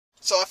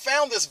So I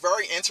found this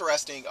very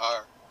interesting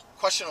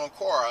question on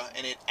Quora,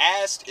 and it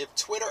asked if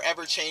Twitter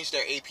ever changed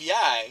their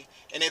API,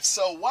 and if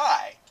so,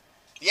 why?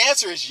 The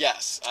answer is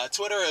yes.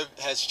 Twitter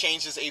has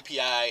changed its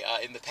API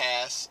in the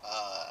past.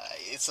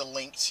 It's a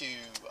link to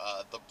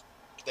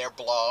their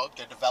blog,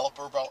 their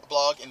developer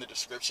blog, in the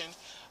description.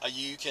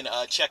 You can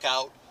check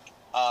out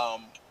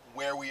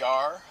where we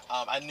are.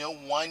 I know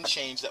one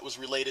change that was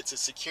related to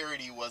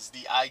security was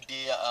the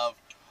idea of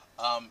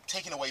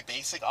taking away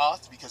basic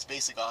auth, because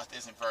basic auth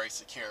isn't very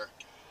secure.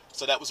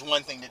 So that was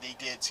one thing that they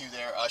did to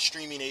their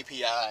streaming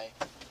API.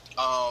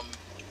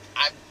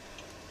 I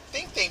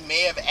think they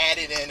may have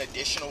added in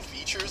additional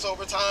features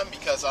over time,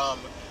 because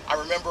I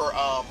remember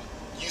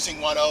using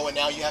 1.0 and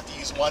now you have to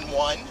use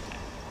 1.1.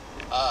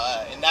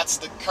 And that's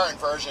the current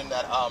version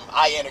that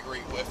I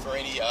integrate with for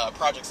any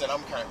projects that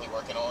I'm currently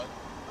working on,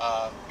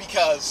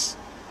 because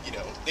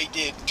they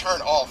did turn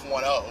off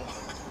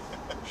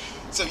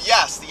 1.0. So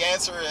yes, the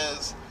answer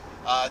is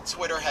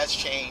Twitter has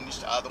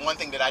changed. The one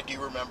thing that I do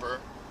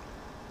remember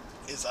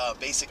is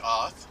basic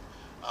auth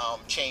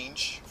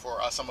change for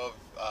some of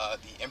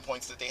the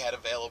endpoints that they had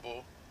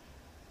available.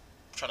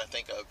 I'm trying to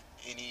think of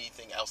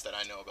anything else that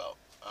I know about.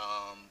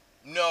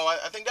 No,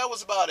 I think that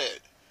was about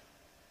it.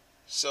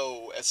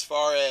 So as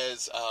far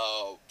as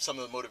some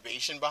of the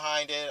motivation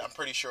behind it, I'm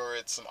pretty sure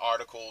it's some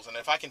articles, and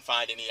if I can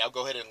find any, I'll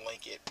go ahead and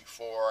link it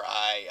before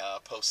I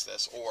post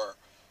this, or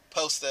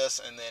post this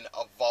and then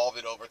evolve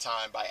it over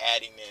time by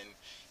adding in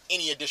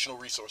any additional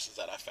resources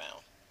that I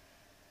found.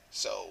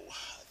 So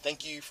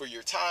thank you for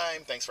your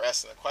time. Thanks for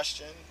asking the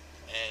question,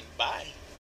 and bye.